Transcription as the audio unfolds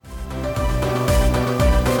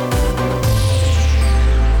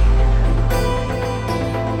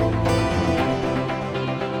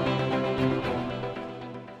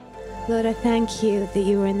Lord, I thank you that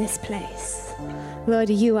you are in this place. Lord,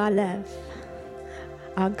 you are love.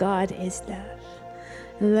 Our God is love.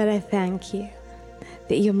 And Lord, I thank you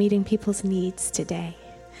that you're meeting people's needs today.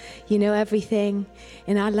 You know everything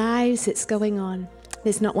in our lives that's going on.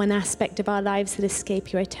 There's not one aspect of our lives that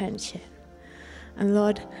escape your attention. And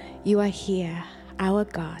Lord, you are here, our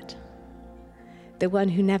God, the one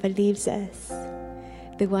who never leaves us,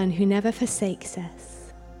 the one who never forsakes us,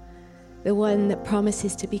 the one that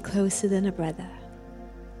promises to be closer than a brother.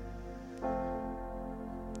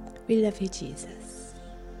 We love you, Jesus.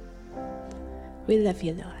 We love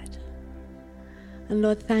you, Lord. And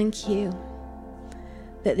Lord, thank you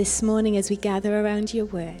that this morning as we gather around your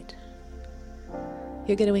word,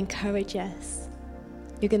 you're going to encourage us.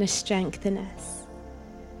 You're going to strengthen us.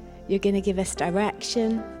 You're going to give us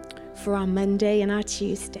direction for our Monday and our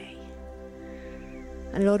Tuesday.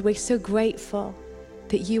 And Lord, we're so grateful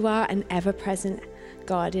that you are an ever-present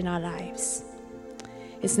God in our lives.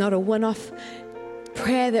 It's not a one-off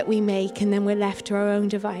prayer that we make and then we're left to our own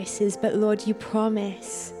devices, but Lord, you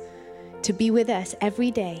promise to be with us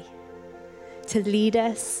every day, to lead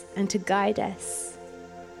us and to guide us,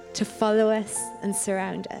 to follow us and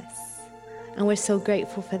surround us. And we're so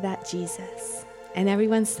grateful for that, Jesus. And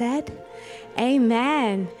everyone said,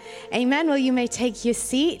 amen. Amen. Well, you may take your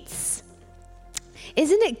seats.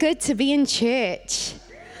 Isn't it good to be in church?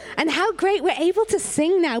 And how great we're able to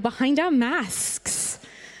sing now behind our masks.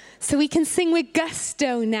 So we can sing with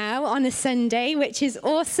gusto now on a Sunday, which is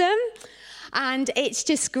awesome. And it's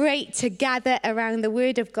just great to gather around the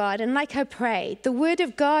Word of God. And like I prayed, the Word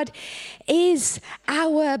of God is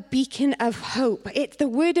our beacon of hope. The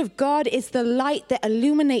Word of God is the light that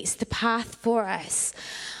illuminates the path for us.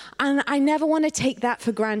 And I never want to take that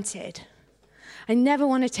for granted. I never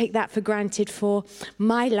want to take that for granted for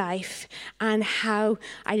my life and how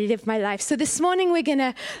I live my life. So this morning we're going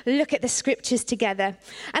to look at the scriptures together.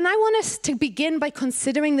 And I want us to begin by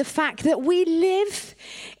considering the fact that we live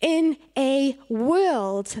in a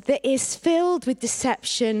world that is filled with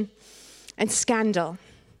deception and scandal.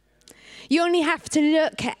 You only have to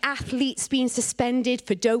look at athletes being suspended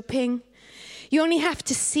for doping. You only have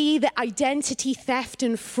to see that identity theft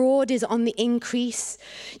and fraud is on the increase.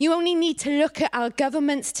 You only need to look at our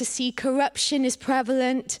governments to see corruption is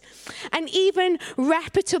prevalent. And even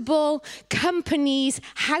reputable companies,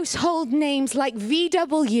 household names like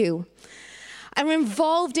VW, are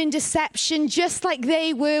involved in deception just like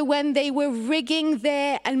they were when they were rigging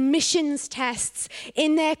their emissions tests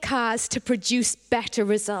in their cars to produce better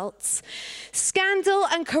results. Scandal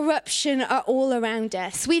and corruption are all around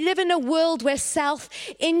us. We live in a world where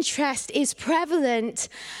self-interest is prevalent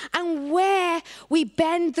and where we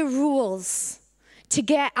bend the rules to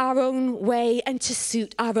get our own way and to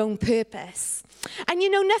suit our own purpose. And you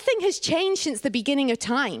know, nothing has changed since the beginning of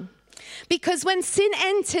time. Because when sin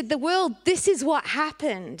entered the world, this is what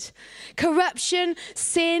happened. Corruption,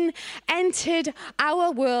 sin entered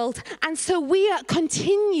our world. And so we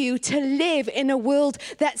continue to live in a world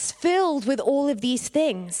that's filled with all of these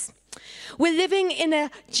things. We're living in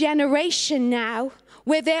a generation now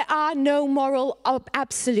where there are no moral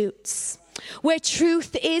absolutes, where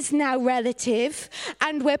truth is now relative,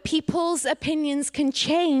 and where people's opinions can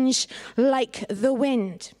change like the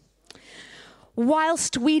wind.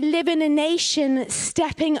 Whilst we live in a nation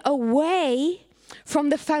stepping away from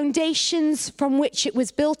the foundations from which it was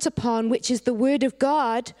built upon, which is the Word of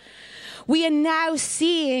God, we are now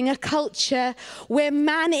seeing a culture where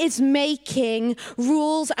man is making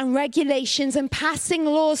rules and regulations and passing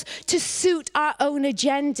laws to suit our own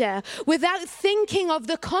agenda without thinking of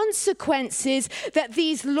the consequences that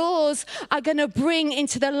these laws are going to bring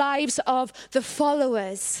into the lives of the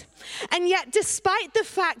followers. And yet, despite the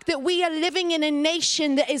fact that we are living in a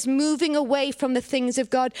nation that is moving away from the things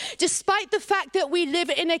of God, despite the fact that we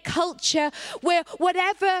live in a culture where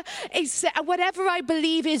whatever I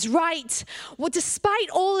believe is right, well,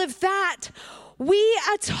 despite all of that, we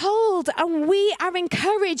are told and we are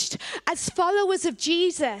encouraged as followers of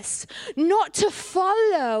Jesus not to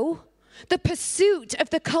follow the pursuit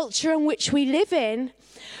of the culture in which we live in.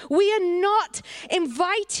 We are not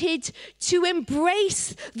invited to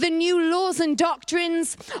embrace the new laws and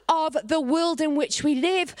doctrines of the world in which we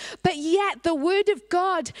live, but yet the Word of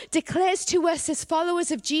God declares to us as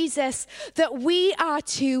followers of Jesus that we are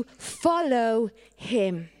to follow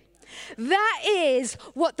Him. That is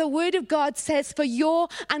what the Word of God says for your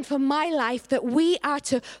and for my life, that we are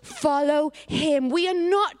to follow him. We are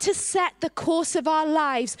not to set the course of our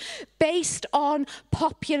lives based on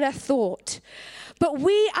popular thought, but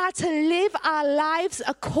we are to live our lives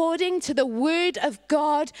according to the Word of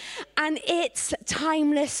God and its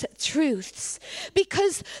timeless truths.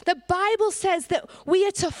 Because the Bible says that we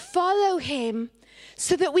are to follow him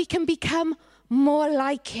so that we can become more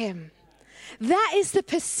like him. That is the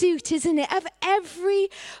pursuit, isn't it, of every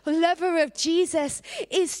lover of Jesus,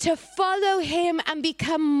 is to follow him and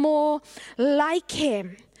become more like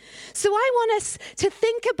him. So I want us to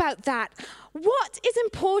think about that. What is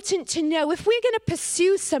important to know? If we're going to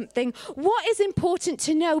pursue something, what is important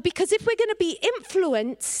to know? Because if we're going to be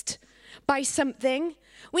influenced by something,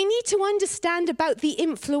 we need to understand about the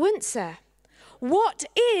influencer. What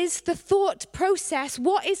is the thought process?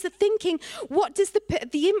 What is the thinking? What does the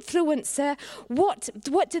influencer,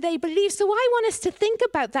 what do they believe? So I want us to think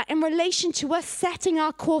about that in relation to us setting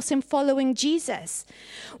our course in following Jesus.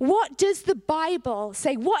 What does the Bible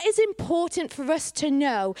say? What is important for us to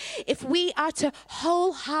know if we are to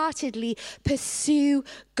wholeheartedly pursue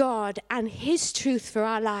God and his truth for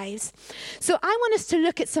our lives? So I want us to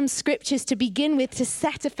look at some scriptures to begin with to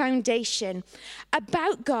set a foundation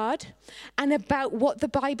about God and about what the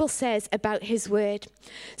Bible says about his word.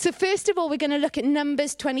 So first of all, we're going to look at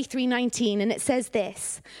Numbers 23:19, and it says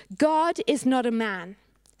this: God is not a man,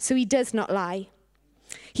 so he does not lie.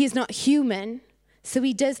 He is not human, so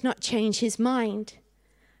he does not change his mind.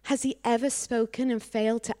 Has he ever spoken and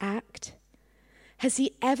failed to act? Has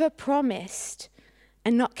he ever promised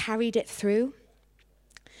and not carried it through?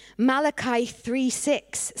 Malachi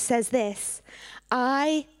 3:6 says this: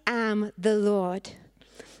 I am the Lord.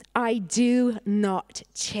 I do not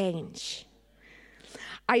change.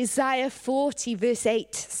 Isaiah 40 verse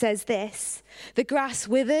 8 says this: the grass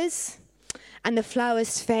withers and the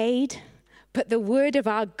flowers fade, but the word of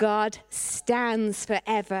our God stands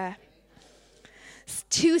forever.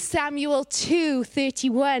 2 Samuel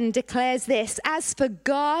 2:31 declares this: as for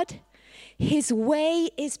God, his way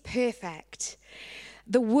is perfect.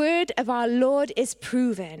 The word of our Lord is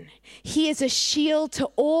proven. He is a shield to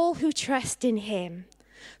all who trust in him.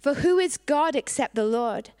 For who is God except the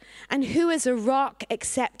Lord? And who is a rock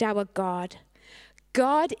except our God?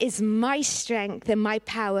 God is my strength and my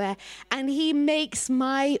power, and he makes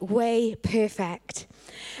my way perfect.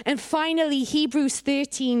 And finally, Hebrews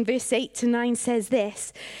 13, verse 8 to 9 says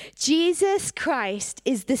this: Jesus Christ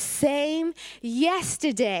is the same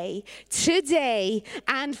yesterday, today,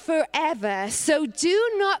 and forever. So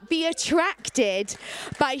do not be attracted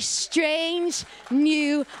by strange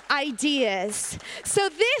new ideas. So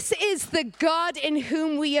this is the God in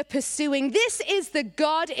whom we are pursuing. This is the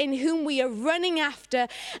God in whom we are running after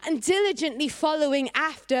and diligently following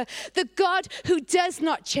after. The God who does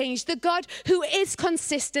not change, the God who is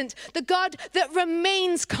consistent, the God that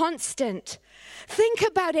remains constant. Think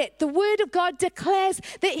about it. The word of God declares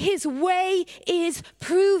that his way is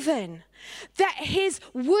proven, that his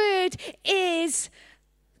way is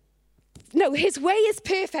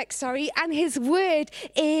perfect, and his word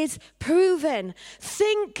is proven.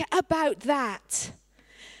 Think about that.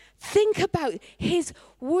 Think about his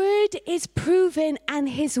word is proven and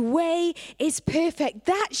his way is perfect.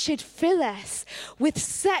 That should fill us with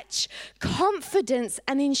such confidence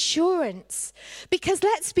and assurance. Because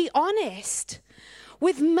let's be honest,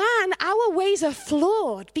 with man, our ways are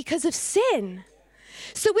flawed because of sin.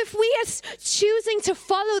 So if we are choosing to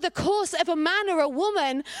follow the course of a man or a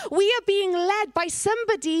woman, we are being led by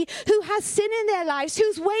somebody who has sin in their lives,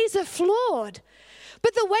 whose ways are flawed.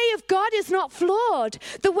 But the way of God is not flawed.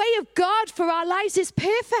 The way of God for our lives is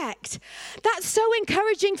perfect. That's so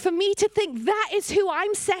encouraging for me to think that is who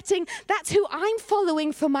I'm setting, that's who I'm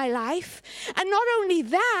following for my life. And not only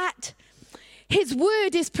that, his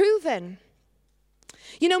word is proven.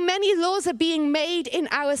 You know, many laws are being made in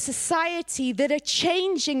our society that are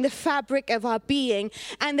changing the fabric of our being,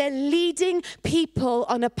 and they're leading people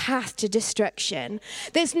on a path to destruction.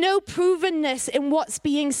 There's no provenness in what's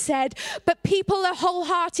being said, but people are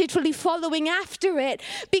wholeheartedly following after it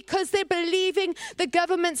because they're believing the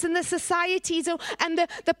governments and the societies and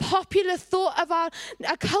the popular thought of our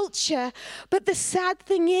culture. But the sad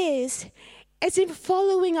thing is, as in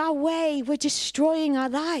following our way, we're destroying our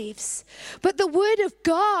lives. But the word of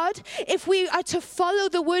God, if we are to follow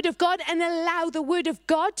the word of God and allow the word of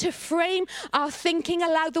God to frame our thinking,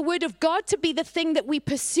 allow the word of God to be the thing that we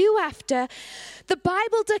pursue after, the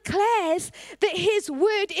Bible declares that his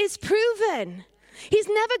word is proven. He's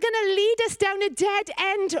never going to lead us down a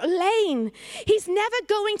dead-end lane. He's never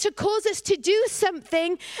going to cause us to do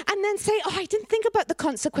something and then say, oh, I didn't think about the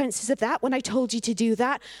consequences of that when I told you to do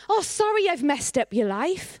that. Oh, sorry, I've messed up your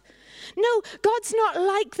life. No, God's not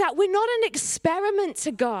like that. We're not an experiment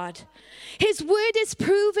to God. His word is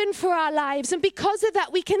proven for our lives, and because of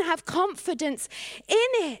that, we can have confidence in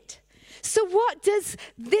it. So what does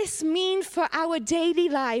this mean for our daily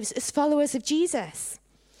lives as followers of Jesus?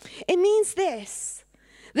 It means this,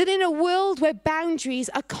 that in a world where boundaries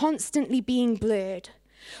are constantly being blurred,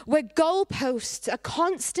 where goalposts are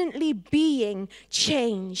constantly being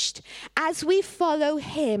changed, as we follow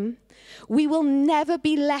him, we will never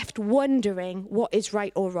be left wondering what is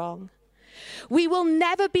right or wrong. We will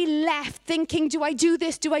never be left thinking, do I do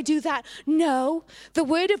this? Do I do that? No, the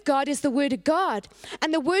word of God is the word of God.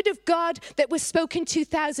 And the word of God that was spoken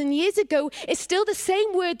 2,000 years ago is still the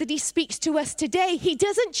same word that he speaks to us today. He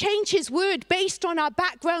doesn't change his word based on our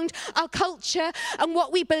background, our culture, and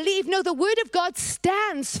what we believe. No, the word of God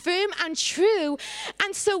stands firm and true.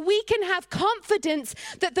 And so we can have confidence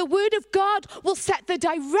that the word of God will set the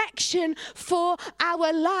direction for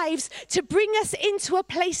our lives to bring us into a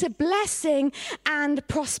place of blessing and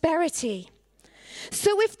prosperity.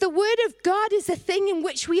 So if the word of God is the thing in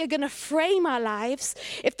which we are going to frame our lives,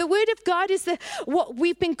 if the word of God is what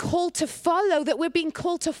we've been called to follow, that we're being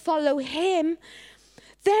called to follow him,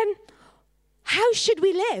 then how should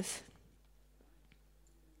we live?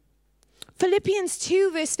 Philippians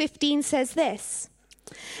 2 verse 15 says this,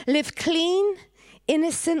 live clean,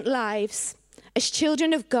 innocent lives as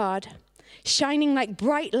children of God, shining like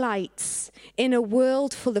bright lights in a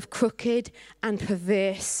world full of crooked and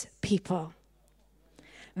perverse people.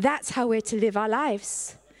 That's how we're to live our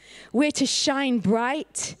lives. We're to shine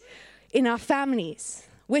bright in our families.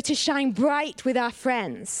 We're to shine bright with our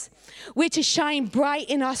friends. We're to shine bright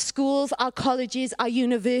in our schools, our colleges, our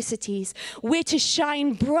universities. We're to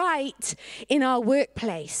shine bright in our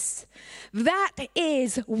workplace. That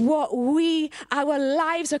is what our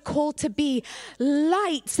lives are called to be.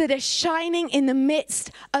 Lights that are shining in the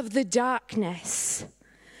midst of the darkness.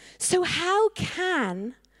 So how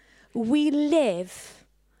can we live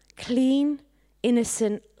clean,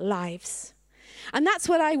 innocent lives? And that's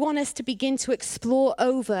what I want us to begin to explore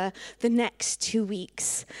over the next 2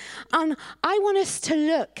 weeks. And I want us to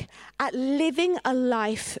look at living a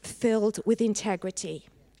life filled with integrity.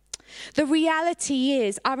 The reality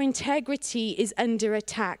is our integrity is under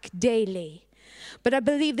attack daily. But I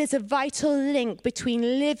believe there's a vital link between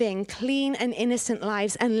living clean and innocent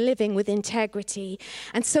lives and living with integrity.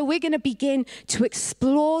 And so we're going to begin to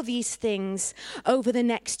explore these things over the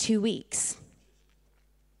next 2 weeks.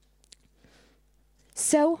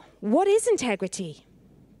 So, what is integrity?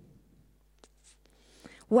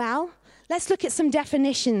 Well, let's look at some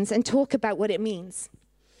definitions and talk about what it means.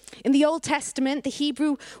 In the Old Testament, the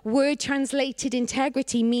Hebrew word translated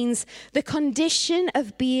integrity means the condition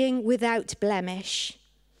of being without blemish.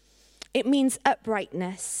 It means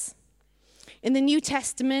uprightness. In the New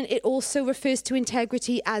Testament, it also refers to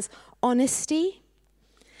integrity as honesty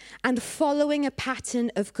and following a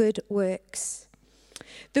pattern of good works.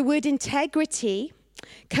 The word integrity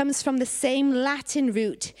comes from the same Latin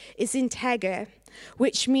root as integer,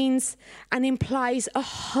 which means and implies a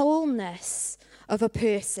wholeness of a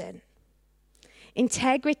person.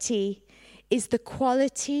 Integrity is the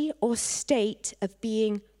quality or state of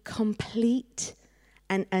being complete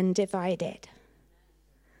and undivided.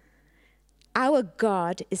 Our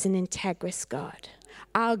God is an integrous God.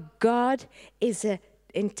 Our God is a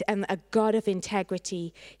God of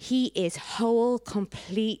integrity. He is whole,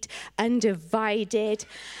 complete, undivided,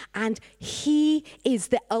 and he is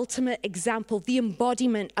the ultimate example, the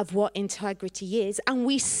embodiment of what integrity is. And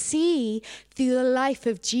we see through the life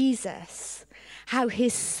of Jesus how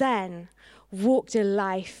his son walked a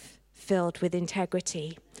life filled with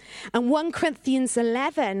integrity. And 1 Corinthians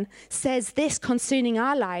 11 says this concerning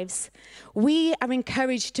our lives: we are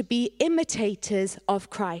encouraged to be imitators of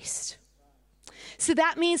Christ. So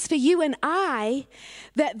that means for you and I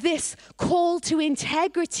that this call to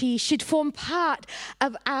integrity should form part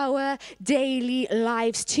of our daily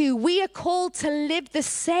lives too. We are called to live the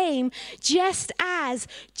same just as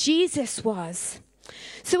Jesus was.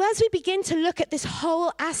 So as we begin to look at this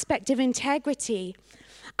whole aspect of integrity,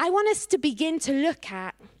 I want us to begin to look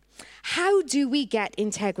at how do we get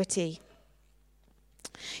integrity?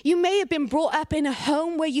 You may have been brought up in a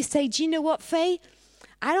home where you say, do you know what, Faye?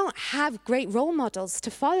 I don't have great role models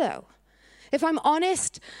to follow. If I'm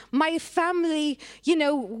honest, my family,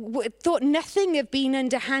 thought nothing of being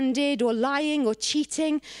underhanded or lying or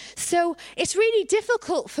cheating. So it's really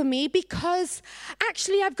difficult for me because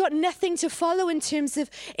actually I've got nothing to follow in terms of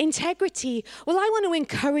integrity. Well, I want to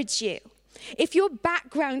encourage you. If your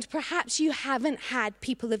background, perhaps you haven't had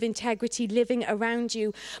people of integrity living around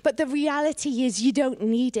you, but the reality is you don't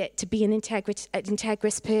need it to be an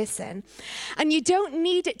integrous person. And you don't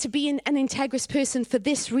need it to be an integrous person for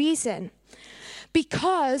this reason.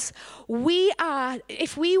 Because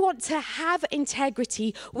if we want to have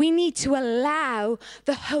integrity, we need to allow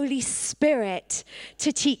the Holy Spirit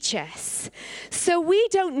to teach us. So we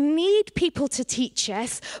don't need people to teach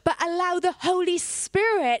us, but allow the Holy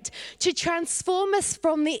Spirit to transform us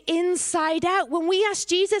from the inside out. When we asked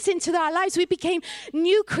Jesus into our lives, we became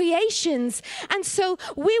new creations. And so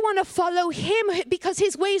we want to follow him because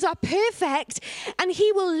his ways are perfect, and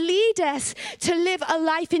he will lead us to live a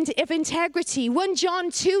life of integrity. 1 John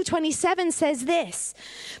 2:27 says this,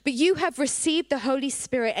 but you have received the Holy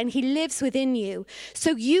Spirit and he lives within you.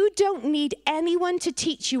 So you don't need anyone to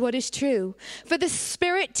teach you what is true. For the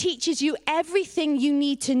Spirit teaches you everything you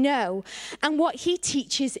need to know. And what he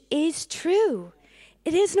teaches is true.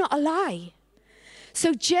 It is not a lie.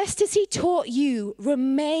 So just as he taught you,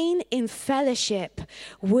 remain in fellowship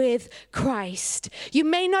with Christ. You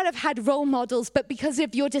may not have had role models, but because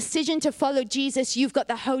of your decision to follow Jesus, you've got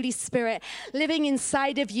the Holy Spirit living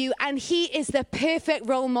inside of you, and he is the perfect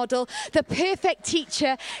role model, the perfect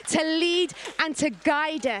teacher to lead and to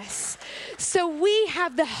guide us. So we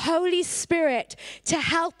have the Holy Spirit to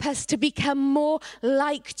help us to become more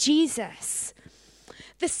like Jesus.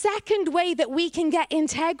 The second way that we can get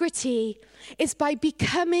integrity is by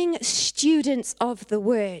becoming students of the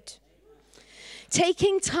Word.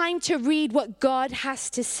 Taking time to read what God has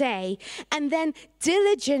to say and then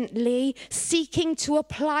diligently seeking to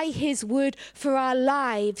apply his word for our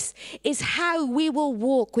lives is how we will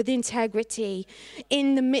walk with integrity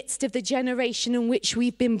in the midst of the generation in which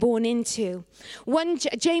we've been born into.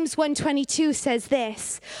 James 1:22 says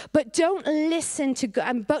this, but don't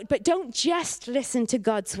just listen to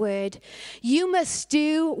God's word. You must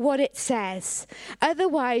do what it says.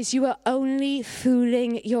 Otherwise, you are only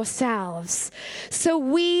fooling yourselves. So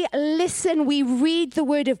we listen, we read the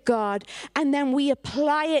word of God, and then we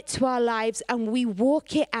apply it to our lives and we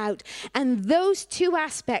walk it out. And those two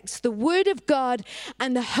aspects, the word of God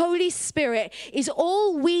and the Holy Spirit, is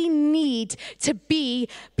all we need to be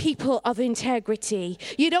people of integrity.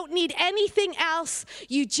 You don't need anything else.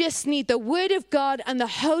 You just need the word of God and the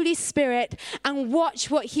Holy Spirit, and watch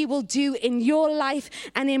what he will do in your life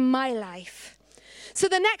and in my life. So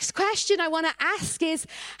the next question I want to ask is,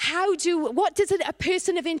 what does a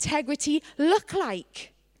person of integrity look like?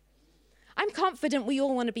 I'm confident we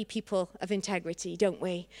all want to be people of integrity, don't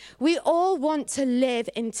we? We all want to live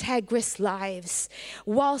integrous lives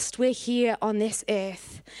whilst we're here on this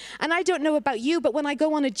earth. And I don't know about you, but when I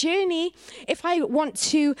go on a journey, if I want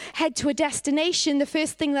to head to a destination, the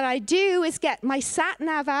first thing that I do is get my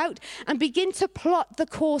sat-nav out and begin to plot the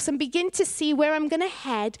course and begin to see where I'm going to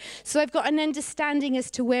head, so I've got an understanding as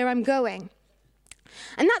to where I'm going.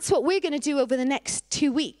 And that's what we're going to do over the next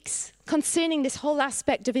 2 weeks concerning this whole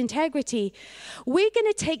aspect of integrity. We're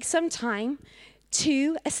going to take some time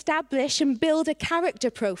to establish and build a character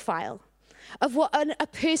profile of what a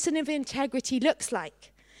person of integrity looks like.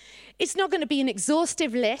 It's not going to be an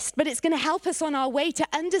exhaustive list, but it's going to help us on our way to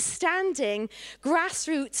understanding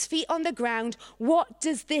grassroots, feet on the ground. What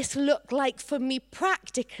does this look like for me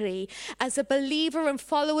practically as a believer and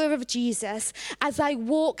follower of Jesus, as I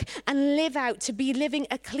walk and live out to be living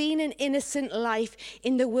a clean and innocent life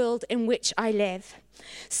in the world in which I live?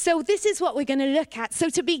 So this is what we're going to look at. So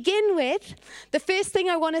to begin with, the first thing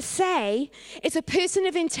I want to say is a person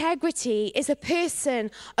of integrity is a person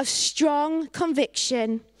of strong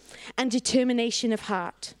conviction and determination of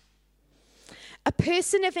heart. A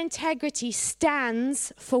person of integrity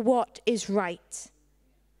stands for what is right.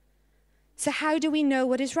 So how do we know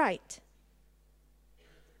what is right?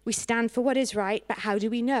 We stand for what is right, but how do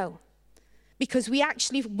we know? Because we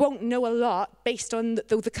actually won't know a lot based on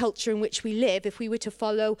the culture in which we live if we were to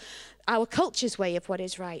follow our culture's way of what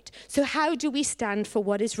is right. So how do we stand for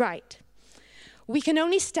what is right? We can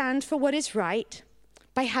only stand for what is right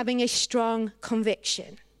by having a strong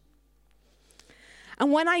conviction.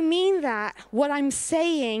 And when I mean that, what I'm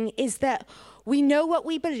saying is that we know what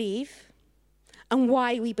we believe and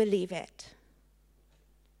why we believe it.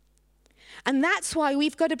 And that's why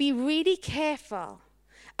we've got to be really careful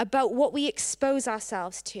about what we expose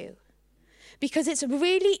ourselves to. Because it's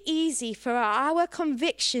really easy for our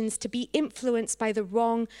convictions to be influenced by the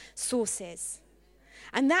wrong sources.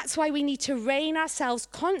 And that's why we need to rein ourselves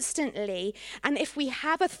constantly. And if we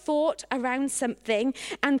have a thought around something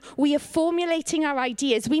and we are formulating our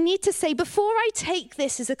ideas, we need to say, before I take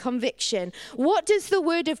this as a conviction, what does the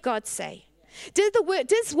Word of God say?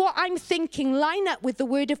 Does what I'm thinking line up with the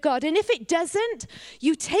Word of God? And if it doesn't,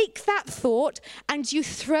 you take that thought and you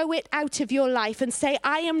throw it out of your life and say,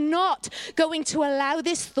 I am not going to allow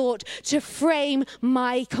this thought to frame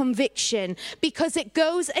my conviction, because it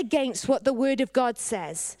goes against what the Word of God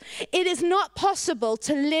says. It is not possible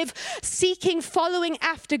to live seeking, following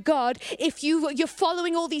after God if you're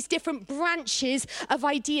following all these different branches of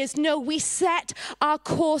ideas. No, we set our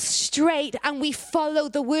course straight and we follow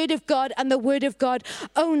the Word of God and the Word of God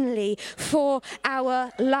only for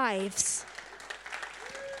our lives.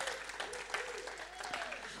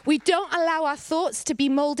 We don't allow our thoughts to be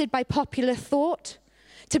molded by popular thought,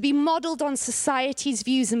 to be modeled on society's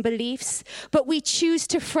views and beliefs, but we choose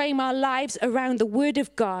to frame our lives around the Word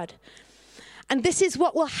of God. And this is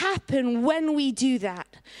what will happen when we do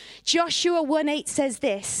that. Joshua 1:8 says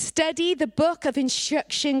this: study the book of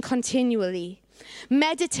instruction continually.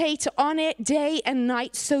 Meditate on it day and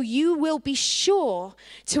night, so you will be sure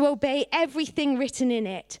to obey everything written in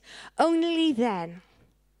it. Only then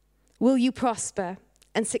will you prosper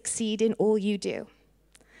and succeed in all you do.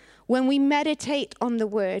 When we meditate on the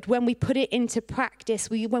Word, when we put it into practice,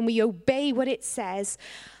 when we obey what it says,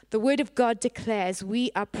 the Word of God declares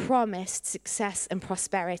we are promised success and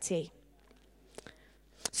prosperity.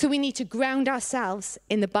 So we need to ground ourselves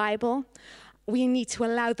in the Bible. We need to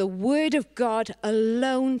allow the Word of God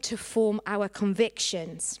alone to form our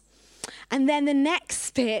convictions. And then the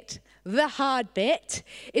next bit, the hard bit,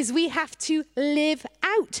 is we have to live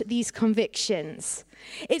out these convictions.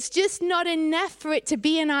 It's just not enough for it to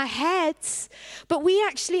be in our heads, but we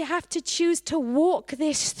actually have to choose to walk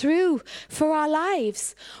this through for our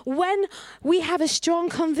lives. When we have a strong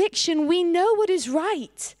conviction, we know what is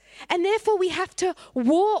right, and therefore we have to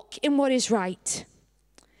walk in what is right.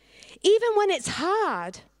 Even when it's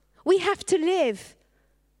hard, we have to live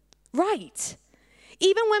right.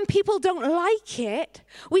 Even when people don't like it,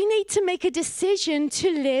 we need to make a decision to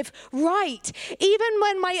live right. Even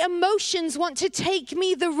when my emotions want to take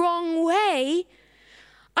me the wrong way,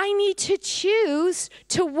 I need to choose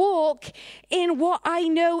to walk in what I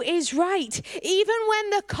know is right. Even when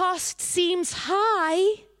the cost seems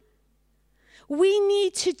high, we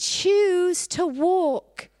need to choose to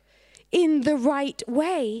walk in the right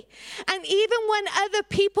way. And even when other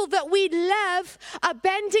people that we love are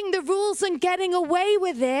bending the rules and getting away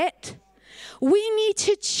with it, we need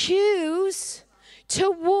to choose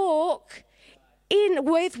to walk in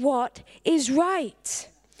with what is right.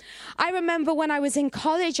 I remember when I was in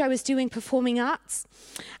college, I was doing performing arts.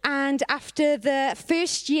 And after the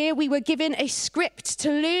first year, we were given a script to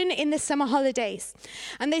learn in the summer holidays.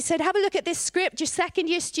 And they said, have a look at this script. You're second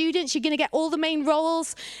year students. You're going to get all the main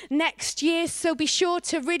roles next year. So be sure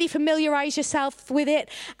to really familiarize yourself with it.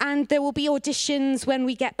 And there will be auditions when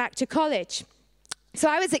we get back to college. So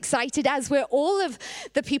I was excited, as were all of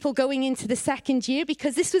the people going into the second year,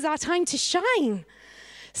 because this was our time to shine.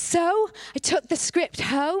 So I took the script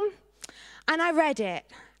home and I read it.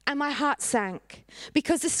 And my heart sank,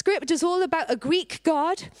 because the script is all about a Greek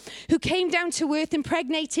god who came down to earth,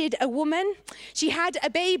 impregnated a woman. She had a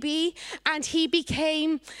baby, and he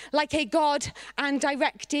became like a god and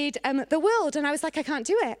directed the world. And I was like, I can't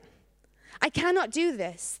do it. I cannot do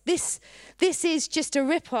this. This is just a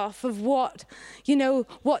rip-off of what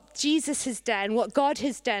Jesus has done, what God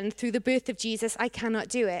has done through the birth of Jesus. I cannot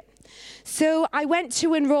do it. So I went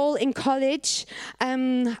to enroll in college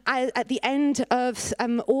at the end of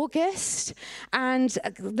August, and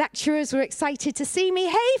lecturers were excited to see me.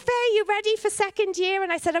 Hey, Faye, you ready for second year?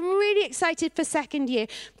 And I said, I'm really excited for second year.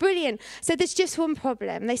 Brilliant. So there's just one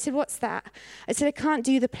problem. They said, what's that? I said, I can't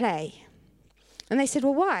do the play. And they said,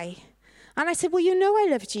 well, why? And I said, well, you know I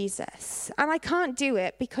love Jesus, and I can't do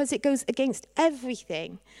it because it goes against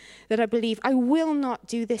everything that I believe. I will not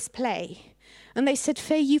do this play. And they said,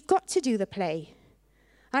 Faye, you've got to do the play.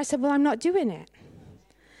 And I said, well, I'm not doing it.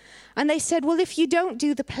 And they said, well, if you don't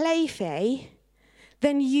do the play, Faye,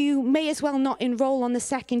 then you may as well not enroll on the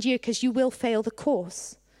second year because you will fail the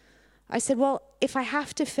course. I said, well, if I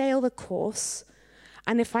have to fail the course,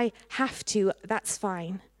 and if I have to, that's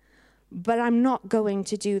fine. But I'm not going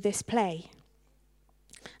to do this play.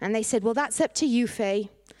 And they said, well, that's up to you, Faye.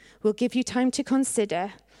 We'll give you time to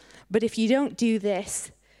consider. But if you don't do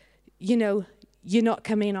this, you're not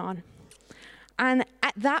coming on. And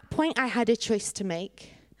at that point, I had a choice to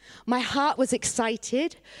make. My heart was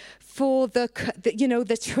excited for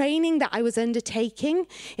the training that I was undertaking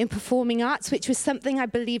in performing arts, which was something I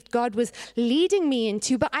believed God was leading me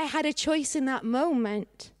into. But I had a choice in that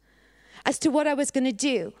moment as to what I was going to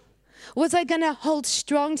do. Was I going to hold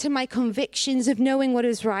strong to my convictions of knowing what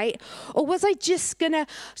is right? Or was I just going to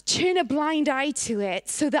turn a blind eye to it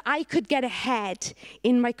so that I could get ahead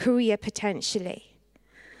in my career potentially?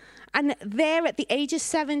 And there at the age of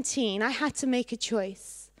 17, I had to make a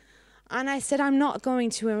choice. And I said, I'm not going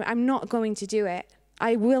to do it.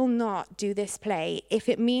 I will not do this play. If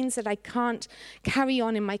it means that I can't carry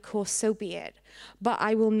on in my course, so be it. But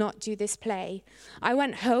I will not do this play. I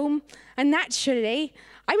went home, and naturally,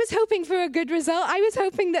 I was hoping for a good result. I was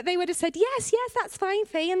hoping that they would have said, yes, that's fine,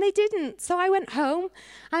 Faye, and they didn't. So I went home,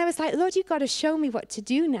 and I was like, Lord, you've got to show me what to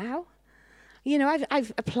do now. You know,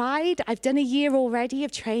 I've applied. I've done a year already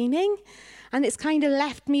of training, and it's kind of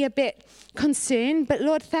left me a bit concerned. But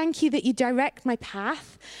Lord, thank you that you direct my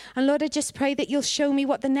path. And Lord, I just pray that you'll show me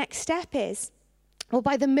what the next step is. Well,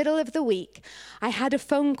 by the middle of the week, I had a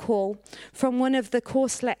phone call from one of the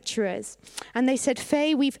course lecturers. And they said,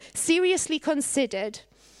 Faye, we've seriously considered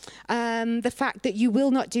the fact that you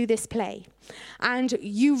will not do this play. And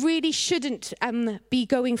you really shouldn't be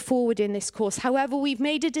going forward in this course. However, we've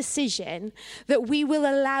made a decision that we will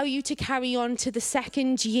allow you to carry on to the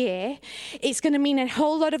second year. It's going to mean a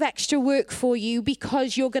whole lot of extra work for you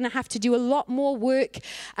because you're going to have to do a lot more work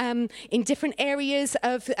in different areas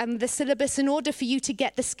of the syllabus in order for you to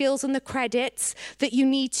get the skills and the credits that you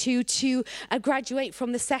need to graduate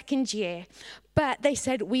from the second year. But they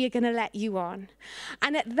said, we are going to let you on.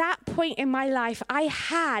 And at that point in my life, I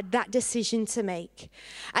had that decision to make.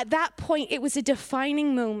 At that point, it was a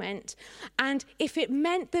defining moment. And if it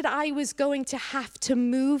meant that I was going to have to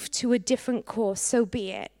move to a different course, so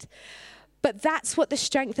be it. But that's what the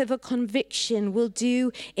strength of a conviction will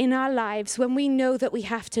do in our lives when we know that we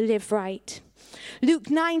have to live right. Luke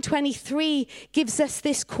 9:23 gives us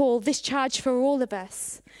this call, this charge for all of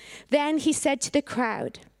us. Then he said to the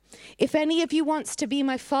crowd, if any of you wants to be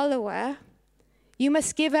my follower, you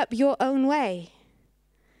must give up your own way.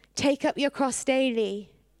 Take up your cross daily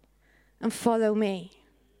and follow me.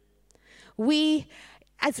 We,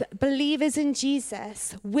 as believers in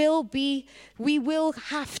Jesus, we will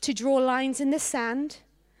have to draw lines in the sand,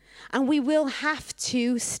 and we will have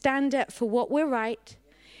to stand up for what we're right,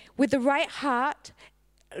 with the right heart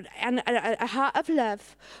and a heart of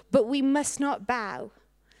love, but we must not bow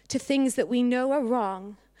to things that we know are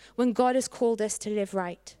wrong when God has called us to live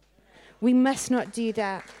right. We must not do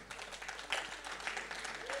that.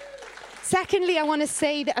 Secondly, I want to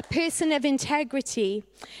say that a person of integrity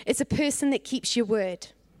is a person that keeps your word.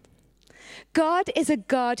 God is a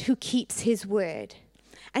God who keeps his word,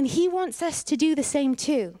 and he wants us to do the same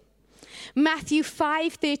too. Matthew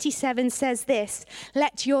 5:37 says this,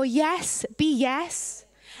 let your yes be yes,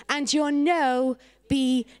 and your no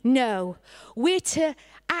be no. We're to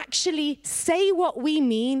actually say what we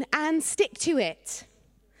mean and stick to it.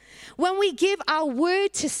 When we give our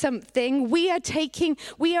word to something, we are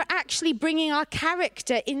actually bringing our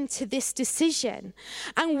character into this decision.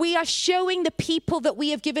 And we are showing the people that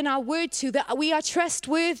we have given our word to that we are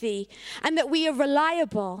trustworthy and that we are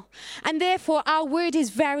reliable. And therefore, our word is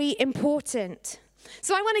very important.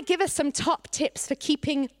 So I want to give us some top tips for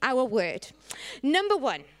keeping our word. Number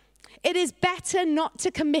one, it is better not to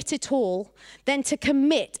commit at all than to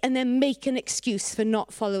commit and then make an excuse for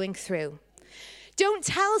not following through. Don't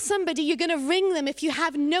tell somebody you're going to ring them if you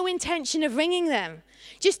have no intention of ringing them.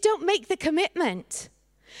 Just don't make the commitment.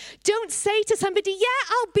 Don't say to somebody, yeah,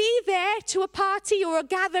 I'll be there to a party or a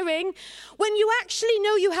gathering, when you actually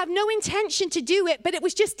know you have no intention to do it, but it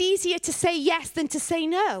was just easier to say yes than to say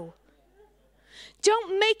no.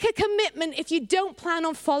 Don't make a commitment if you don't plan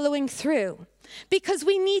on following through. Because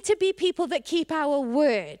we need to be people that keep our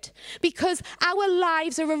word. Because our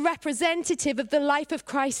lives are a representative of the life of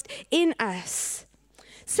Christ in us.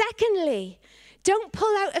 Secondly, don't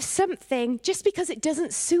pull out of something just because it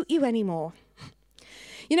doesn't suit you anymore.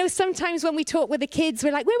 You know, sometimes when we talk with the kids,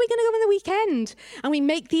 we're like, where are we going to go on the weekend? And we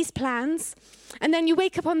make these plans. And then you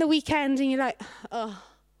wake up on the weekend and you're like, oh,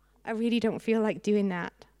 I really don't feel like doing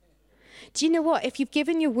that. Do you know what? If you've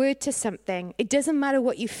given your word to something, it doesn't matter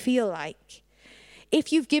what you feel like.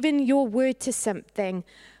 If you've given your word to something,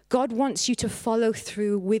 God wants you to follow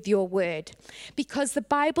through with your word. Because the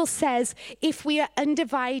Bible says, if we are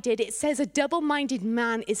undivided, it says a double-minded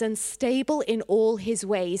man is unstable in all his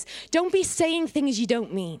ways. Don't be saying things you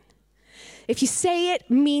don't mean. If you say it,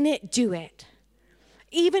 mean it, do it.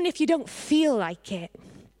 Even if you don't feel like it.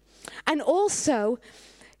 And also,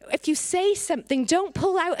 if you say something, don't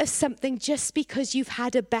pull out of something just because you've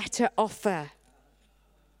had a better offer.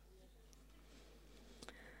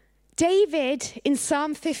 David, in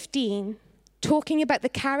Psalm 15, talking about the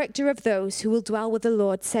character of those who will dwell with the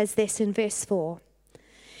Lord, says this in verse 4.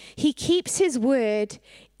 He keeps his word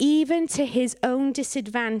even to his own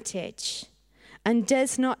disadvantage and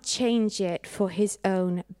does not change it for his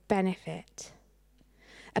own benefit.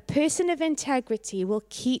 A person of integrity will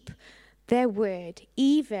keep their word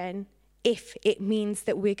even if it means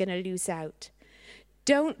that we're going to lose out.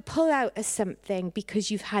 Don't pull out of something because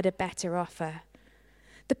you've had a better offer.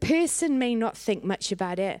 The person may not think much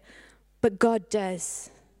about it, but God does.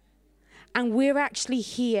 And we're actually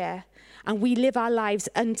here and we live our lives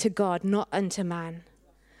unto God, not unto man.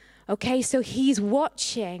 Okay, so he's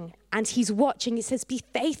watching and he's watching. It says, be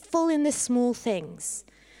faithful in the small things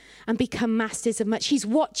and become masters of much. He's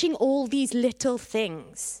watching all these little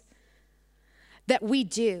things that we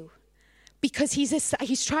do because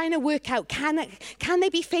he's trying to work out, can they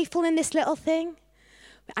be faithful in this little thing?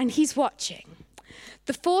 And he's watching.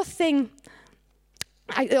 The third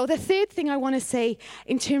thing I want to say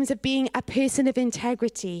in terms of being a person of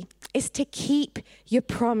integrity is to keep your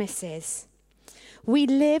promises. We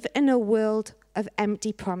live in a world of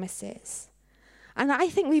empty promises. And I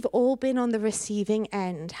think we've all been on the receiving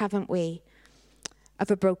end, haven't we,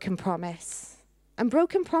 of a broken promise. And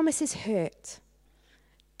broken promises hurt.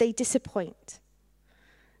 They disappoint.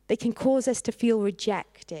 They can cause us to feel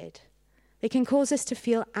rejected. They can cause us to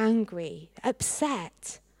feel angry,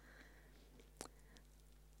 upset.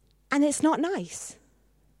 And it's not nice.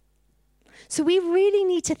 So we really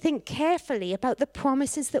need to think carefully about the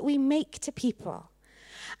promises that we make to people.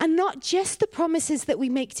 And not just the promises that we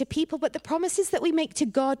make to people, but the promises that we make to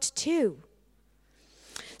God too.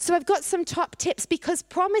 So I've got some top tips because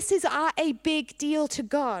promises are a big deal to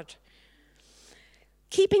God.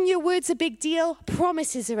 Keeping your word's a big deal.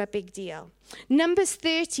 Promises are a big deal. Numbers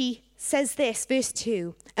 30 says this, verse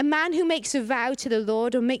 2. A man who makes a vow to the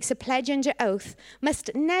Lord or makes a pledge under oath must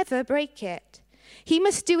never break it. He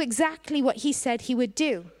must do exactly what he said he would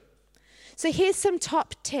do. So here's some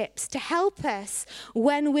top tips to help us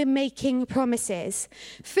when we're making promises.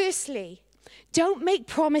 Firstly, don't make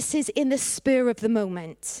promises in the spur of the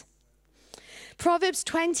moment. Proverbs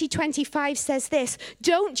 20:25 says this,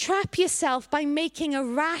 don't trap yourself by making a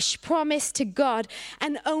rash promise to God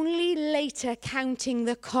and only later counting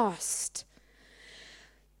the cost.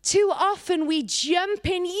 Too often we jump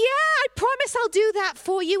in, I promise I'll do that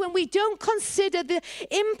for you, and we don't consider the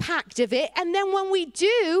impact of it. And then when we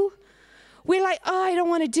do, we're like, I don't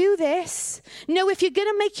want to do this. No, if you're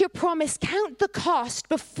going to make your promise, count the cost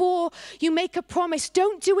before you make a promise.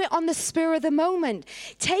 Don't do it on the spur of the moment.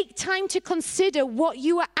 Take time to consider what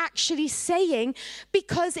you are actually saying,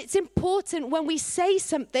 because it's important when we say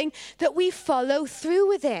something that we follow through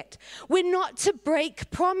with it. We're not to break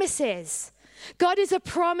promises. God is a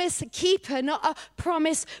promise keeper, not a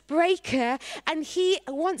promise breaker, and he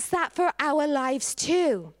wants that for our lives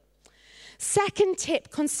too. Second tip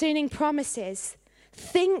concerning promises,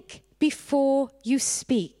 think before you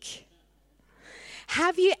speak.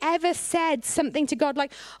 Have you ever said something to God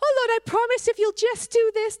like, oh Lord, I promise if you'll just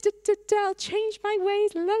do this, I'll change my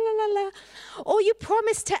ways, la la la la. Or you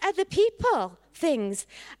promise to other people things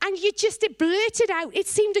and it blurted out. It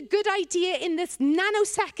seemed a good idea in this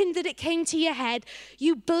nanosecond that it came to your head.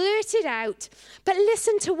 You blurted out. But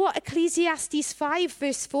listen to what Ecclesiastes 5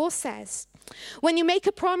 verse 4 says. When you make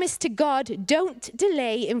a promise to God, don't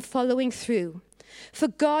delay in following through, for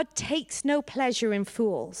God takes no pleasure in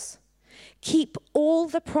fools. Keep all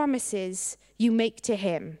the promises you make to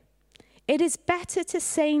him. It is better to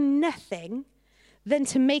say nothing than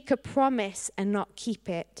to make a promise and not keep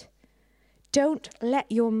it. Don't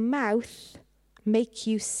let your mouth make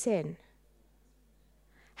you sin.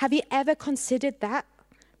 Have you ever considered that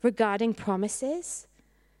regarding promises?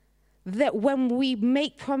 That when we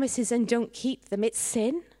make promises and don't keep them, it's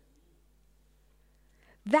sin?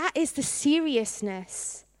 That is the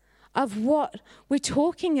seriousness of what we're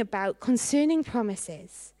talking about concerning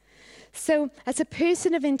promises. So as a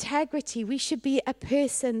person of integrity, we should be a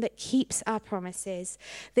person that keeps our promises,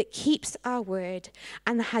 that keeps our word,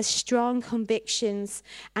 and has strong convictions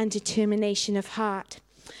and determination of heart.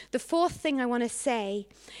 The fourth thing I want to say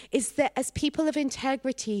is that as people of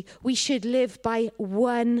integrity, we should live by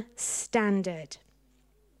one standard.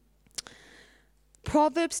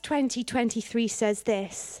 Proverbs 20:23 says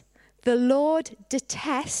this, the Lord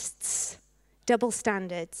detests double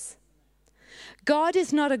standards. God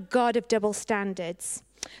is not a God of double standards.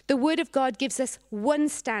 The word of God gives us one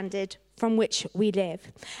standard from which we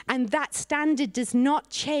live. And that standard does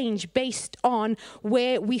not change based on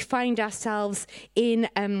where we find ourselves in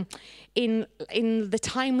the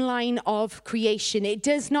timeline of creation. It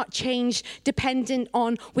does not change dependent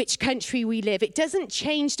on which country we live. It doesn't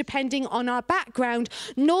change depending on our background,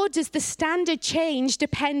 nor does the standard change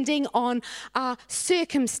depending on our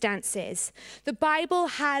circumstances. The Bible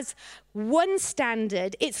has one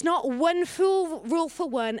standard. It's not one rule for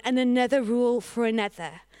one and another rule for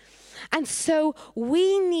another. And so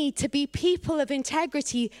we need to be people of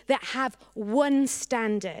integrity that have one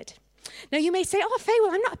standard. Now, you may say, oh, Faye,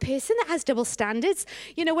 well, I'm not a person that has double standards.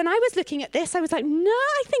 You know, when I was looking at this, I was like, no,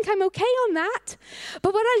 I think I'm okay on that.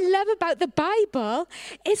 But what I love about the Bible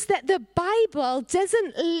is that the Bible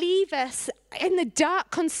doesn't leave us in the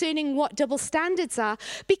dark concerning what double standards are,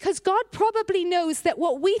 because God probably knows that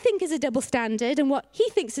what we think is a double standard and what he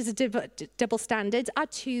thinks is a double standard are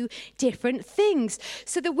two different things.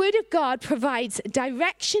 So the Word of God provides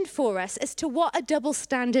direction for us as to what a double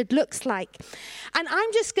standard looks like. And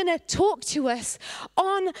I'm just going to talk to us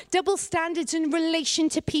on double standards in relation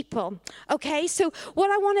to people. Okay, so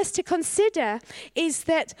what I want us to consider is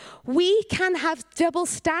that we can have double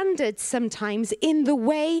standards sometimes in the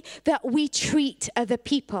way that we treat other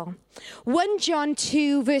people. 1 John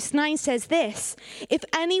 2 verse 9 says this: if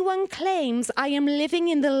anyone claims I am living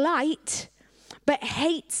in the light but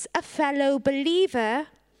hates a fellow believer,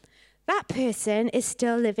 that person is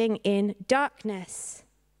still living in darkness.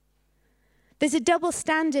 There's a double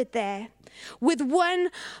standard there. In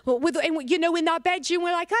our bedroom,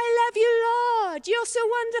 we're like, I love you, Lord. You're so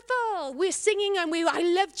wonderful. We're singing and I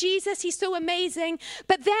love Jesus. He's so amazing.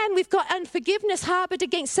 But then we've got unforgiveness harbored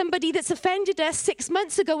against somebody that's offended us 6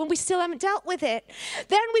 months ago and we still haven't dealt with it.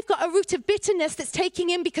 Then we've got a root of bitterness that's taking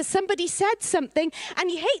in because somebody said something and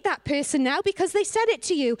you hate that person now because they said it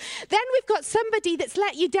to you. Then we've got somebody that's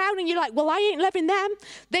let you down and you're like, well, I ain't loving them.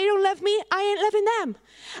 They don't love me. I ain't loving them.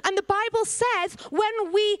 And the Bible says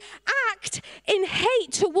when we act in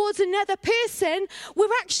hate towards another person,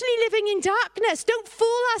 we're actually living in darkness. Don't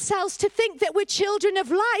fool ourselves to think that we're children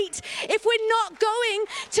of light if we're not going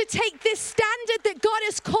to take this standard that God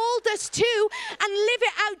has called us to and live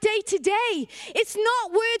it out day to day. It's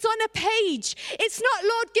not words on a page. It's not,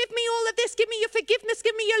 Lord, give me all of this, give me your forgiveness,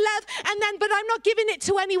 give me your love, but I'm not giving it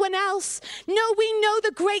to anyone else. No, we know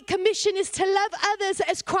the Great Commission is to love others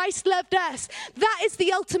as Christ loved us. That is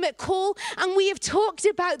the ultimate call, and we have talked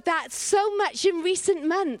about that so much in recent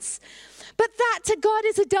months. But that to God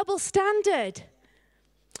is a double standard.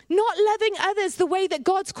 Not loving others the way that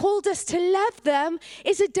God's called us to love them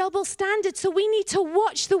is a double standard. So we need to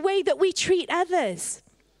watch the way that we treat others.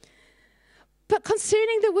 But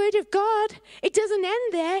concerning the Word of God, it doesn't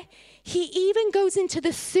end there. He even goes into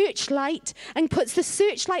the searchlight and puts the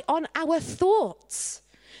searchlight on our thoughts.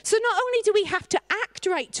 So not only do we have to act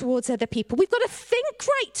right towards other people, we've got to think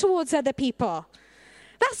right towards other people.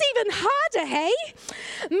 That's even harder, hey?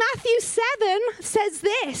 Matthew 7 says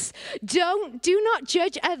this: do not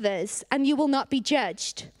judge others, and you will not be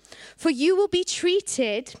judged. For you will be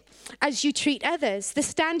treated as you treat others. The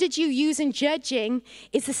standard you use in judging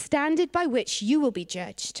is the standard by which you will be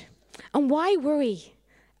judged. And why worry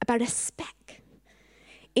about a speck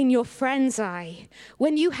in your friend's eye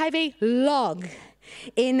when you have a log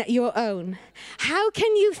in your own? How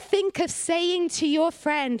can you think of saying to your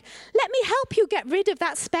friend, let me help you get rid of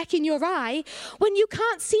that speck in your eye, when you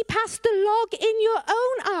can't see past the log in your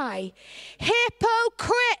own eye?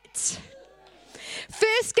 Hypocrite!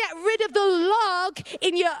 First get rid of the log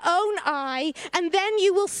in your own eye, and then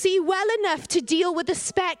you will see well enough to deal with the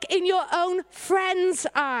speck in your own friend's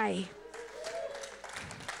eye.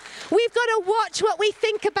 We've got to watch what we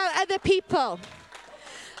think about other people.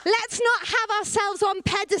 Let's not have ourselves on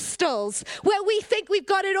pedestals where we think we've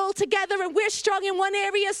got it all together and we're strong in one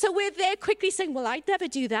area, so we're there quickly saying, well, I'd never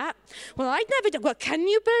do that. Well, I'd never do. Well, can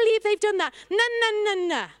you believe they've done that? No.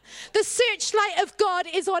 The searchlight of God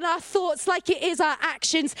is on our thoughts like it is our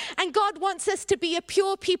actions, and God wants us to be a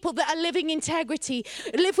pure people that are live with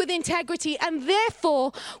integrity, and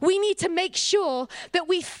therefore we need to make sure that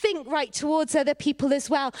we think right towards other people as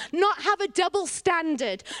well. Not have a double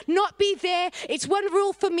standard, not be there, it's one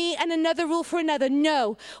rule for me and another rule for another.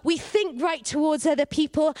 No, we think right towards other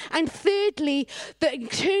people. And thirdly, that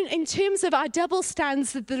in terms of our double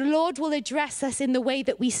standards, that the Lord will address us in the way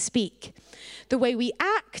that we speak. The way we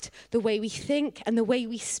act, the way we think, and the way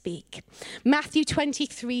we speak. Matthew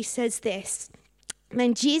 23 says this: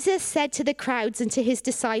 Then Jesus said to the crowds and to his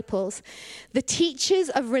disciples, the teachers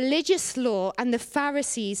of religious law and the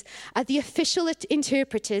Pharisees are the official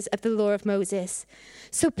interpreters of the law of Moses.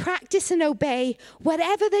 So practice and obey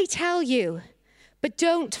whatever they tell you. but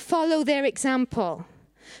don't follow their example,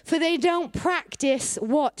 for they don't practice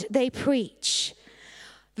what they preach.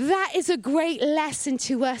 That is a great lesson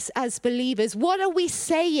to us as believers. What are we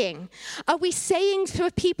saying? Are we saying for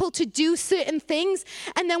people to do certain things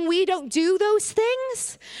and then we don't do those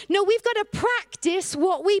things? No, we've got to practice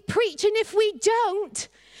what we preach. And if we don't,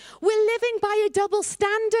 we're living by a double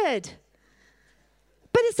standard.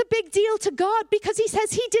 But it's a big deal to God because he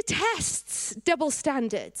says he detests double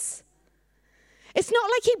standards. It's not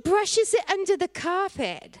like he brushes it under the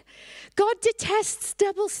carpet. God detests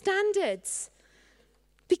double standards.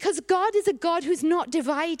 Because God is a God who's not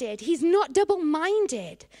divided. He's not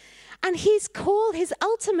double-minded. And his call, his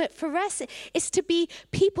ultimate for us is to be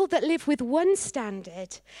people that live with one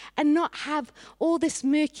standard and not have all this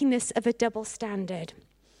murkiness of a double standard.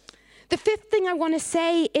 The fifth thing I want to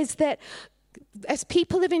say is that as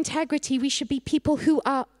people of integrity, we should be people who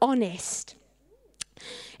are honest.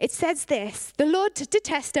 It says this, the Lord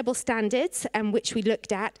detests double standards, which we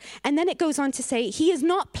looked at, and then it goes on to say, he is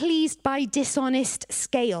not pleased by dishonest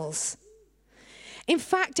scales. In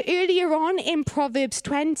fact, earlier on in Proverbs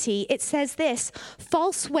 20, it says this,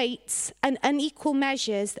 false weights and unequal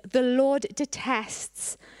measures, the Lord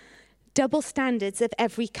detests double standards of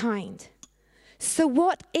every kind. So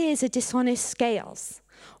what is a dishonest scales?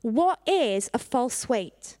 What is a false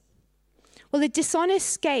weight? Well, the dishonest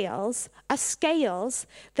scales are scales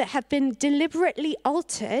that have been deliberately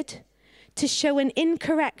altered to show an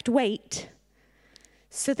incorrect weight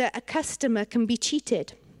so that a customer can be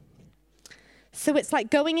cheated. So it's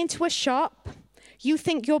like going into a shop. You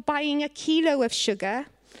think you're buying a kilo of sugar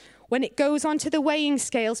when it goes onto the weighing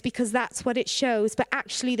scales because that's what it shows. But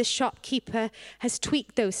actually the shopkeeper has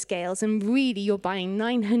tweaked those scales and really you're buying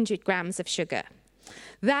 900 grams of sugar.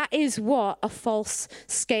 That is what a false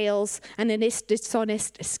scales and a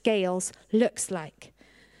dishonest scales looks like.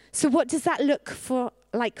 So what does that look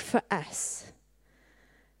like for us?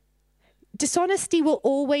 Dishonesty will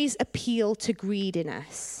always appeal to greed in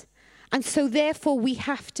us. And so therefore we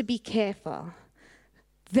have to be careful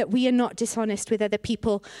that we are not dishonest with other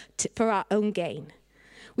people for our own gain.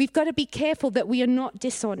 We've got to be careful that we are not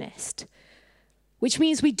dishonest, which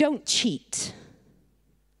means we don't cheat.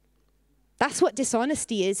 That's what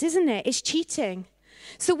dishonesty is, isn't it? It's cheating.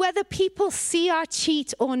 So whether people see our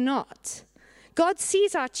cheat or not, God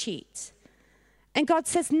sees our cheat. And God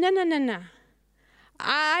says, no.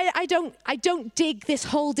 I don't dig this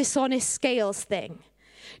whole dishonest scales thing.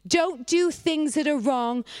 Don't do things that are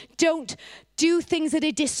wrong. Don't do things that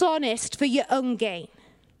are dishonest for your own gain.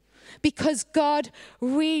 Because God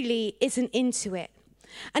really isn't into it.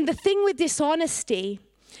 And the thing with dishonesty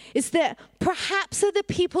is that perhaps other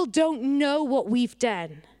people don't know what we've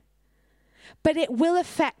done, but it will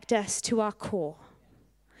affect us to our core.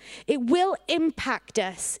 It will impact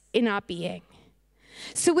us in our being.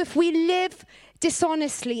 So if we live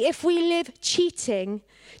dishonestly, if we live cheating,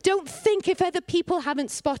 don't think if other people haven't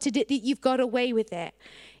spotted it that you've got away with it.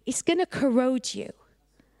 It's going to corrode you.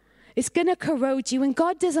 It's going to corrode you, and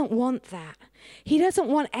God doesn't want that. He doesn't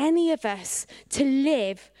want any of us to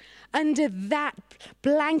live under that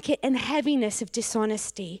blanket and heaviness of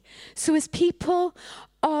dishonesty. So as people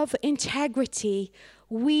of integrity,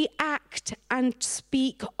 we act and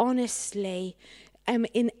speak honestly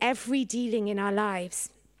in every dealing in our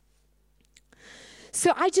lives.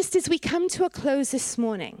 So as we come to a close this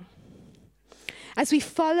morning, as we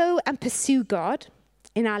follow and pursue God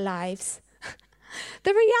in our lives,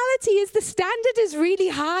 the reality is the standard is really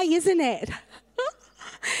high, isn't it?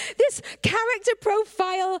 This character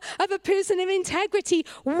profile of a person of integrity,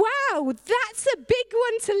 wow, that's a big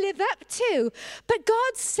one to live up to. But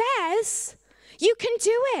God says you can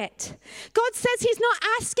do it. God says he's not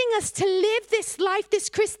asking us to live this life, this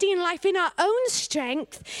Christian life, in our own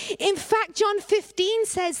strength. In fact, John 15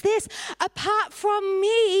 says this, apart from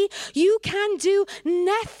me, you can do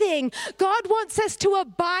nothing. God wants us to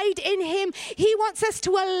abide in him. He wants us to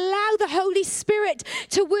allow the Holy Spirit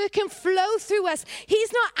to work and flow through us.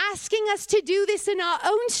 He's not asking us to do this in our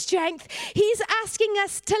own strength. He's asking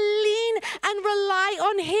us to lean and rely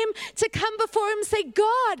on him, to come before him and say,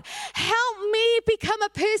 God, help me become a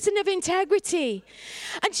person of integrity.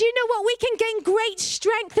 And do you know what? We can gain great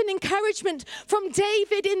strength and encouragement from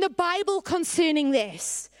David in the Bible concerning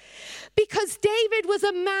this. Because David was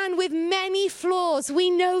a man with many flaws. We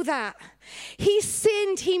know that. He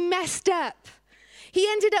sinned. He messed up. He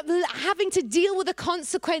ended up having to deal with the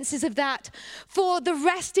consequences of that for the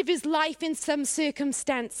rest of his life in some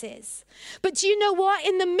circumstances. But do you know what?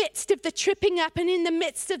 In the midst of the tripping up and in the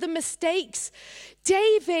midst of the mistakes,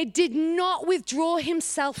 David did not withdraw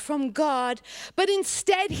himself from God, but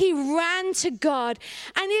instead he ran to God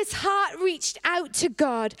and his heart reached out to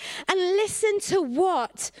God. And listen to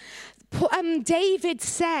what David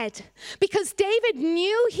said, because David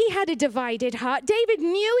knew he had a divided heart. David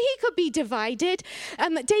knew he could be divided.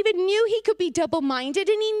 David knew he could be double-minded,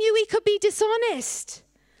 and he knew he could be dishonest.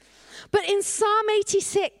 But in Psalm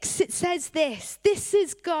 86, it says this. This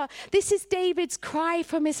is David's cry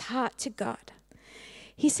from his heart to God.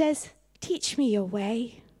 He says, "Teach me your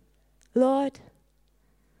way, Lord,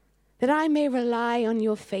 that I may rely on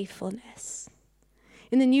your faithfulness."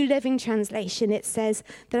 In the New Living Translation, it says,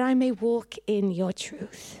 "that I may walk in your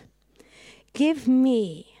truth. Give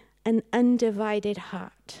me an undivided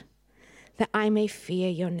heart, that I may fear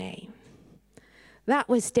your name." That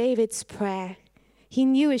was David's prayer. He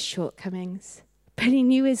knew his shortcomings, but he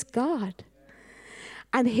knew his God.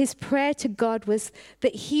 And his prayer to God was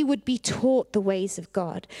that he would be taught the ways of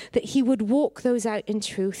God, that he would walk those out in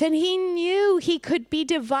truth. And he knew he could be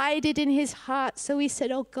divided in his heart. So he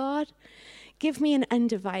said, "Oh God, give me an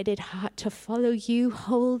undivided heart to follow you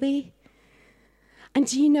wholly." And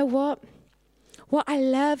do you know what? What I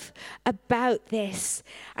love about this,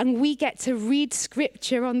 and we get to read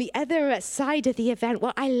scripture on the other side of the event,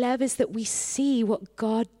 what I love is that we see what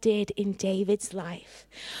God did in David's life.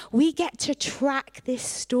 We get to track this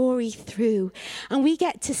story through, and we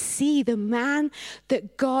get to see the man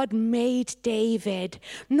that God made David,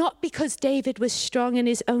 not because David was strong in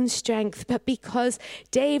his own strength, but because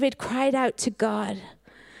David cried out to God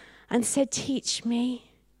and said, "Teach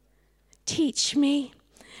me, teach me."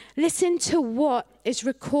 Listen to what is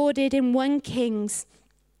recorded in 1 Kings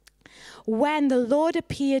when the Lord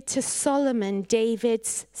appeared to Solomon,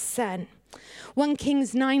 David's son. 1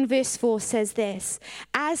 Kings 9 verse 4 says this,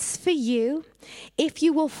 "As for you, if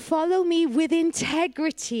you will follow me with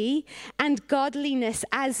integrity and godliness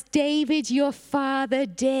as David your father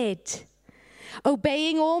did,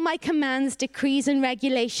 obeying all my commands, decrees, and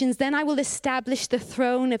regulations, then I will establish the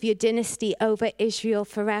throne of your dynasty over Israel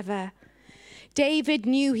forever." David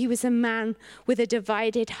knew he was a man with a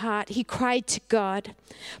divided heart. He cried to God.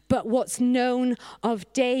 But what's known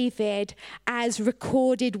of David as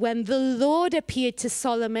recorded when the Lord appeared to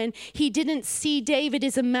Solomon, he didn't see David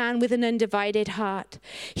as a man with an undivided heart.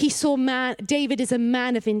 He saw David as a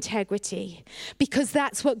man of integrity, because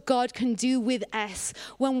that's what God can do with us.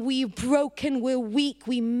 When we're broken, we're weak,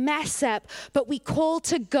 we mess up, but we call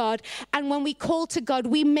to God. And when we call to God,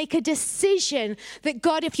 we make a decision that,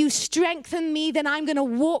 God, if you strengthen me, then I'm going to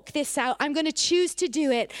walk this out. I'm going to choose to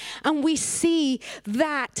do it. And we see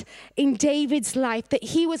that in David's life, that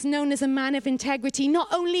he was known as a man of integrity. Not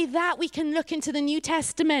only that, we can look into the New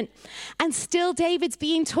Testament and still David's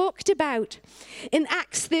being talked about. In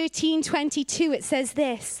Acts 13:22, it says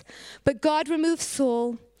this, "But God removed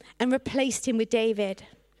Saul and replaced him with David,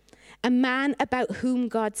 a man about whom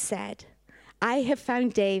God said, I have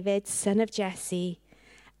found David, son of Jesse,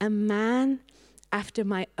 a man after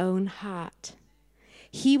my own heart.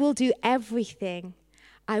 He will do everything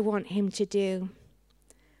I want him to do."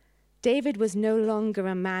 David was no longer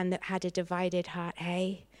a man that had a divided heart,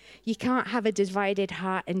 hey? You can't have a divided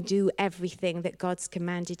heart and do everything that God's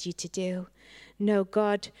commanded you to do. No,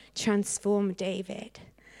 God transformed David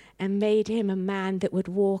and made him a man that would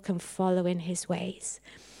walk and follow in his ways.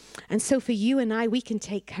 And so for you and I, we can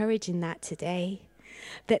take courage in that today.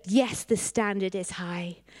 That yes, the standard is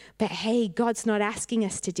high, but hey, God's not asking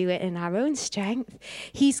us to do it in our own strength.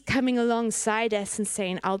 He's coming alongside us and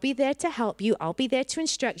saying, I'll be there to help you. I'll be there to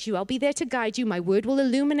instruct you. I'll be there to guide you. My word will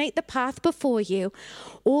illuminate the path before you.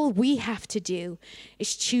 All we have to do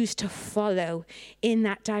is choose to follow in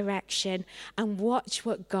that direction and watch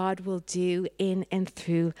what God will do in and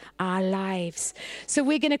through our lives. So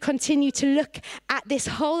we're going to continue to look at this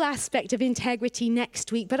whole aspect of integrity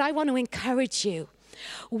next week, but I want to encourage you.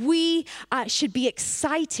 We should be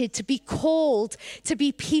excited to be called to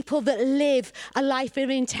be people that live a life of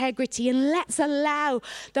integrity. And let's allow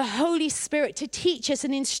the Holy Spirit to teach us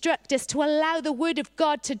and instruct us, to allow the Word of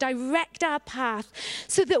God to direct our path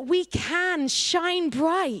so that we can shine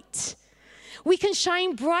bright. We can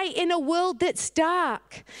shine bright in a world that's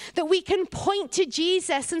dark, that we can point to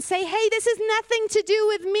Jesus and say, hey, this has nothing to do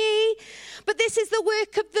with me, but this is the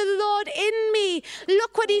work of the Lord in me.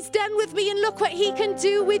 Look what he's done with me and look what he can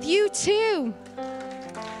do with you too.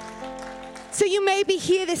 So you may be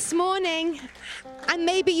here this morning and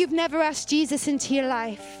maybe you've never asked Jesus into your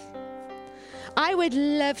life. I would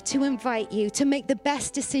love to invite you to make the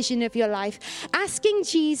best decision of your life. Asking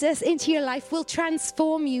Jesus into your life will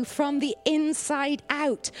transform you from the inside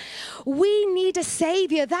out. We need a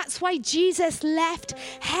Savior. That's why Jesus left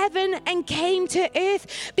heaven and came to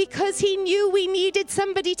earth, because he knew we needed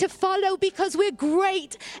somebody to follow, because we're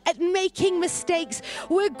great at making mistakes.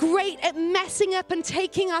 We're great at messing up and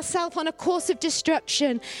taking ourselves on a course of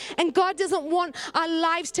destruction. And God doesn't want our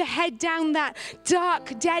lives to head down that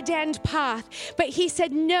dark, dead-end path. But he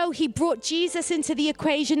said no. He brought Jesus into the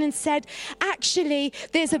equation and said, actually,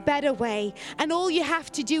 there's a better way. And all you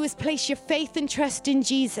have to do is place your faith and trust in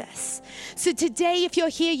Jesus. So today, if you're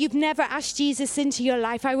here, you've never asked Jesus into your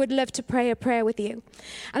life, I would love to pray a prayer with you.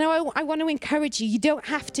 And I want to encourage you. You don't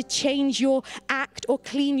have to change your act or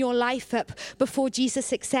clean your life up before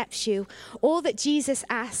Jesus accepts you. All that Jesus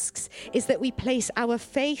asks is that we place our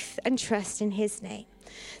faith and trust in his name.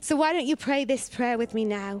 So why don't you pray this prayer with me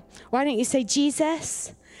now? Why don't you say,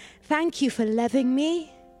 Jesus, thank you for loving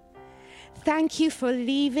me. Thank you for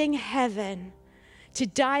leaving heaven to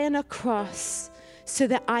die on a cross so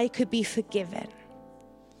that I could be forgiven.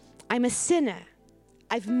 I'm a sinner.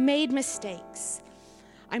 I've made mistakes.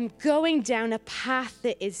 I'm going down a path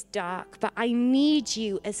that is dark, but I need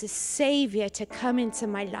you as a Savior to come into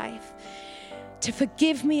my life, to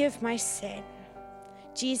forgive me of my sin.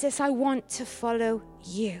 Jesus, I want to follow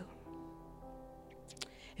you.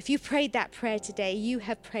 If you prayed that prayer today, you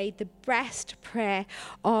have prayed the best prayer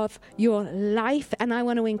of your life. And I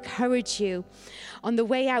want to encourage you. On the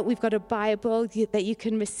way out, we've got a Bible that you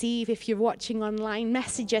can receive. If you're watching online,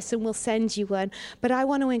 message us and we'll send you one. But I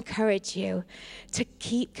want to encourage you to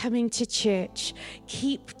keep coming to church.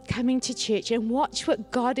 Keep coming to church and watch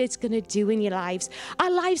what God is going to do in your lives. Our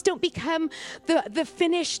lives don't become the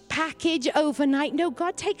finished package overnight. No,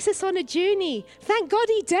 God takes us on a journey. Thank God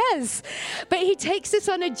he does. But he takes us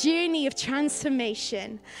on a journey of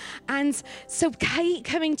transformation. And so keep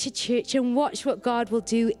coming to church and watch what God will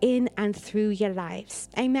do in and through your lives.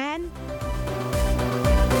 Amen.